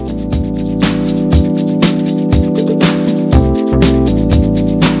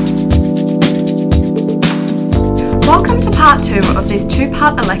part 2 of this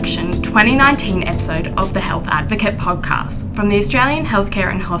two-part election 2019 episode of the Health Advocate podcast from the Australian Healthcare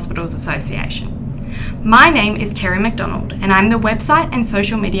and Hospitals Association. My name is Terry McDonald and I'm the website and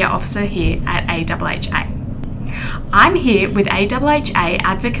social media officer here at AHHA. I'm here with AHHA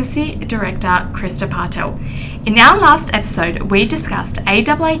Advocacy Director Krista Partel. In our last episode, we discussed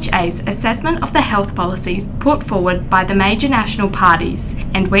AHHA's assessment of the health policies put forward by the major national parties,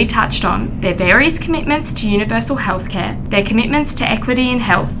 and we touched on their various commitments to universal healthcare, their commitments to equity in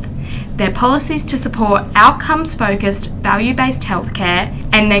health, their policies to support outcomes-focused, value-based healthcare,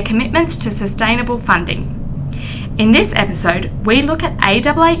 and their commitments to sustainable funding. In this episode, we look at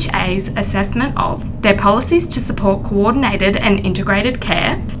AHHA's assessment of their policies to support coordinated and integrated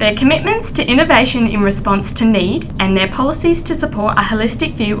care, their commitments to innovation in response to need, and their policies to support a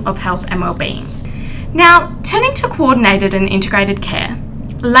holistic view of health and wellbeing. Now, turning to coordinated and integrated care,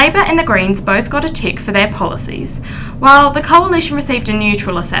 Labor and the Greens both got a tick for their policies, while the Coalition received a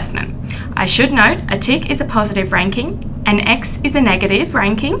neutral assessment. I should note, a tick is a positive ranking, an X is a negative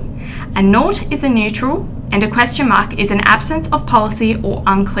ranking, a naught is a neutral, and a question mark is an absence of policy or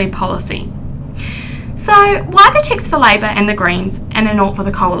unclear policy. So, why the ticks for Labor and the Greens and a naught for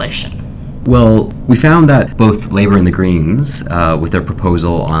the Coalition? Well, we found that both Labor and the Greens, with their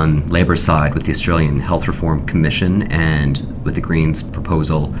proposal on Labor's side with the Australian Health Reform Commission and with the Greens'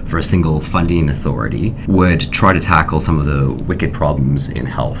 proposal for a single funding authority, would try to tackle some of the wicked problems in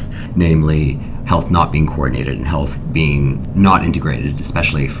health, namely health not being coordinated and health being not integrated,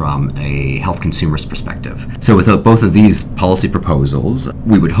 especially from a health consumer's perspective. So with both of these policy proposals,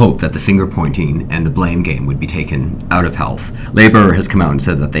 we would hope that the finger pointing and the blame game would be taken out of health. Labor has come out and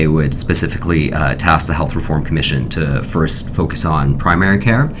said that they would specifically task the Health Reform Commission to first focus on primary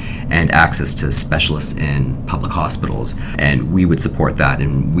care and access to specialists in public hospitals. And we would support that,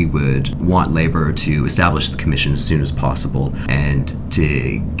 and we would want Labor to establish the commission as soon as possible and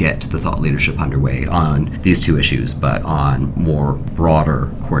to get the thought leadership underway on these two issues, but on more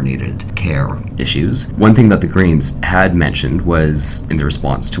broader coordinated care issues. One thing that the Greens had mentioned was, in the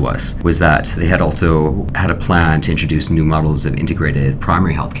response to us, was that they had also had a plan to introduce new models of integrated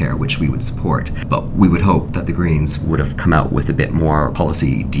primary health care, which we would support. But we would hope that the Greens would have come out with a bit more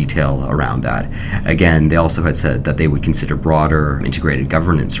policy detail around that. Again, they also had said that they would consider broader integrated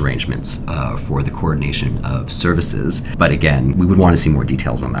governance arrangements for the coordination of services. But again, we would want to see more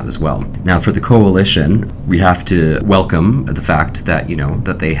details on that as well. Now, for the Coalition, we have to welcome the fact that,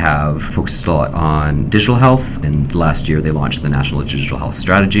 that they have focused a lot on digital health, and last year they launched the National Digital Health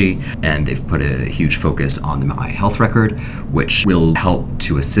Strategy, and they've put a huge focus on the My Health Record, which will help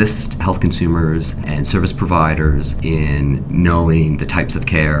to assist health consumers and service providers in knowing the types of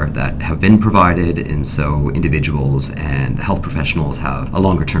care that have been provided, and so individuals and the health professionals have a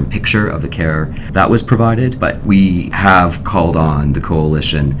longer term picture of the care that was provided. But we have called on the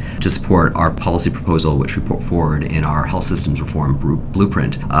Coalition to support our policy proposal, which we put forward in our health systems reform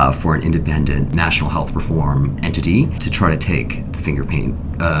blueprint for an independent national health reform entity to try to take the finger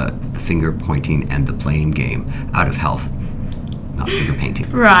pointing and the blame game out of health. Not finger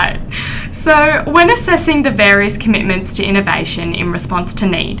painting. Right. So, when assessing the various commitments to innovation in response to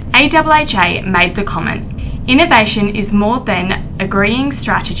need, AHHA made the comment, innovation is more than agreeing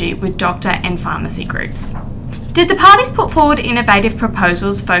strategy with doctor and pharmacy groups. Did the parties put forward innovative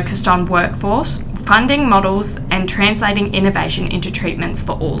proposals focused on workforce, funding models, and translating innovation into treatments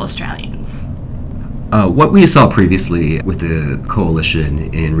for all Australians? What we saw previously with the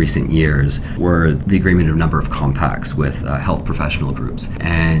Coalition in recent years were the agreement of a number of compacts with health professional groups.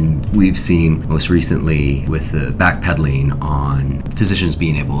 And we've seen most recently with the backpedaling on physicians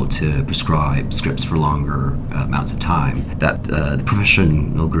being able to prescribe scripts for longer amounts of time, that the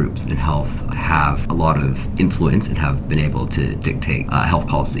professional groups in health have a lot of influence and have been able to dictate health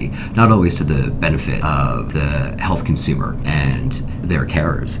policy, not always to the benefit of the health consumer and their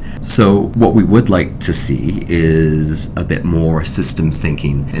carers. So what we would like to see is a bit more systems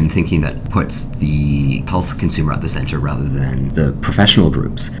thinking, and thinking that puts the health consumer at the center rather than the professional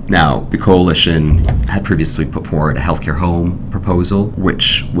groups. Now, the Coalition had previously put forward a healthcare home proposal,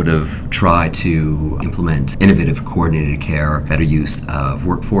 which would have tried to implement innovative coordinated care, better use of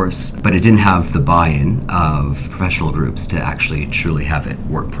workforce, but it didn't have the buy-in of professional groups to actually truly have it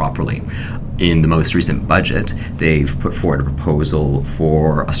work properly. In the most recent budget, they've put forward a proposal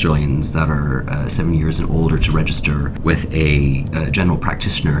for Australians that are 7 years and older to register with a general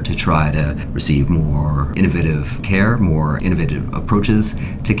practitioner to try to receive more innovative care, more innovative approaches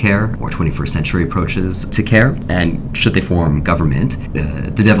to care, more 21st century approaches to care. And should they form government,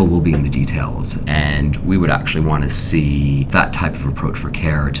 the devil will be in the details. And we would actually want to see that type of approach for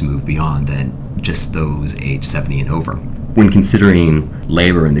care to move beyond than just those age 70 and over. When considering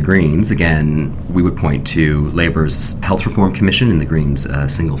Labour and the Greens, again, we would point to Labour's Health Reform Commission and the Greens'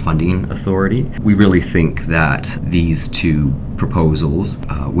 Single Funding Authority. We really think that these two proposals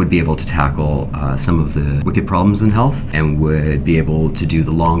would be able to tackle some of the wicked problems in health and would be able to do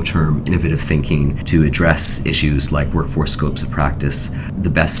the long-term innovative thinking to address issues like workforce scopes of practice, the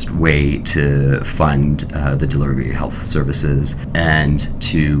best way to fund the delivery of health services, and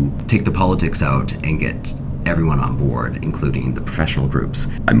to take the politics out and get everyone on board, including the professional groups.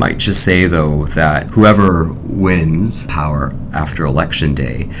 I might just say, though, that whoever wins power after Election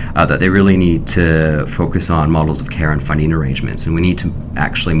Day, that they really need to focus on models of care and funding arrangements, and we need to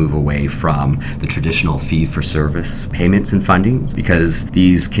actually move away from the traditional fee-for-service payments and funding, because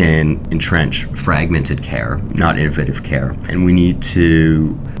these can entrench fragmented care, not innovative care, and we need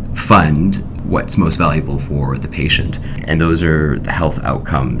to fund what's most valuable for the patient, and those are the health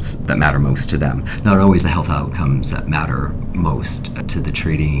outcomes that matter most to them, not always the health outcomes that matter most to the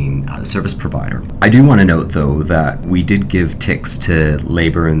treating service provider. I do want to note, though, that we did give ticks to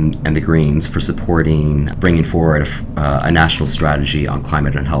Labour and the Greens for supporting bringing forward a national strategy on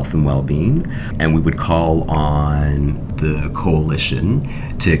climate and health and well-being, and we would call on the coalition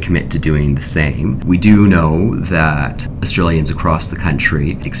to commit to doing the same. We do know that Australians across the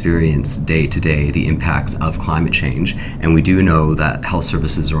country experience day to day the impacts of climate change, and we do know that health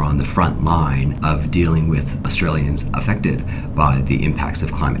services are on the front line of dealing with Australians affected by the impacts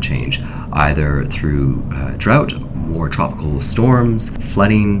of climate change, either through drought, more tropical storms,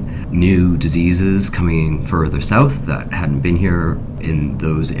 flooding, new diseases coming further south that hadn't been here in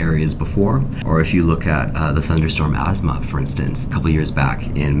those areas before, or if you look at the thunderstorm asthma, for instance, a couple of years back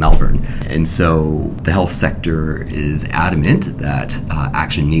in Melbourne. And so the health sector is adamant that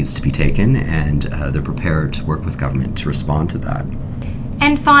action needs to be taken, and they're prepared to work with government to respond to that.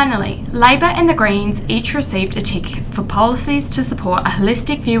 And finally, Labour and the Greens each received a tick for policies to support a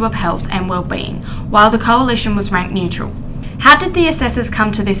holistic view of health and well-being, while the coalition was ranked neutral. How did the assessors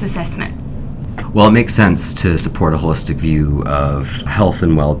come to this assessment? Well, it makes sense to support a holistic view of health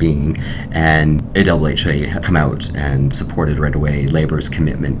and well-being, and AHHA had come out and supported right away Labour's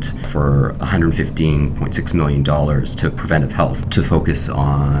commitment for $115.6 million to preventive health, to focus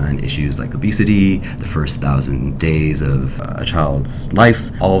on issues like obesity, the first 1,000 days of a child's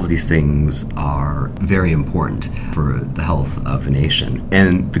life. All of these things are very important for the health of a nation.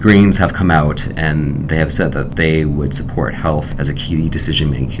 And the Greens have come out and they have said that they would support health as a key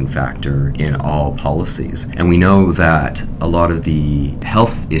decision-making factor in all policies. And we know that a lot of the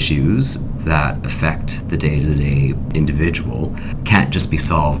health issues that affect the day-to-day individual can't just be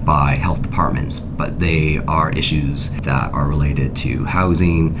solved by health departments, but they are issues that are related to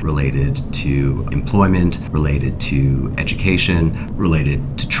housing, related to employment, related to education,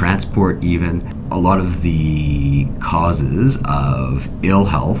 related to transport even. A lot of the causes of ill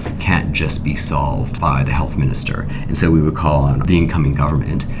health can't just be solved by the health minister. And so we would call on the incoming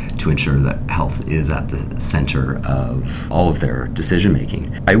government to ensure that health is at the center of all of their decision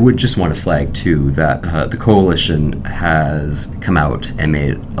making. I would just want to flag too that the coalition has come out and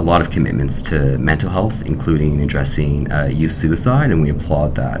made a lot of commitments to mental health, including addressing youth suicide, and we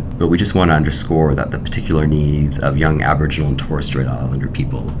applaud that. But we just want to underscore that the particular needs of young Aboriginal and Torres Strait Islander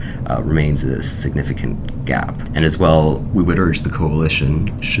people remains a significant gap. And as well, we would urge the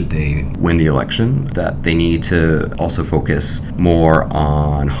coalition, should they win the election, that they need to also focus more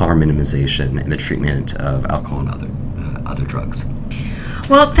on harm minimization and the treatment of alcohol and other drugs.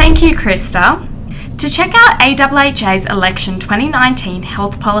 Well, thank you, Krista. To check out AHHA's Election 2019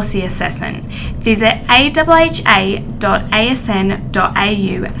 Health Policy Assessment, visit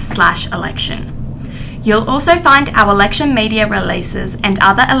ahha.asn.au/election. You'll also find our election media releases and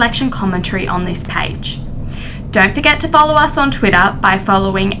other election commentary on this page. Don't forget to follow us on Twitter by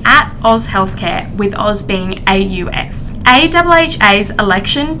following @OzHealthcare, with Oz being AUS. AHHA's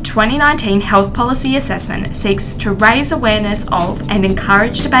Election 2019 Health Policy Assessment seeks to raise awareness of and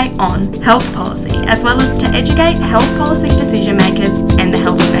encourage debate on health policy, as well as to educate health policy decision makers and the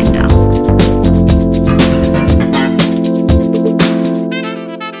health sector.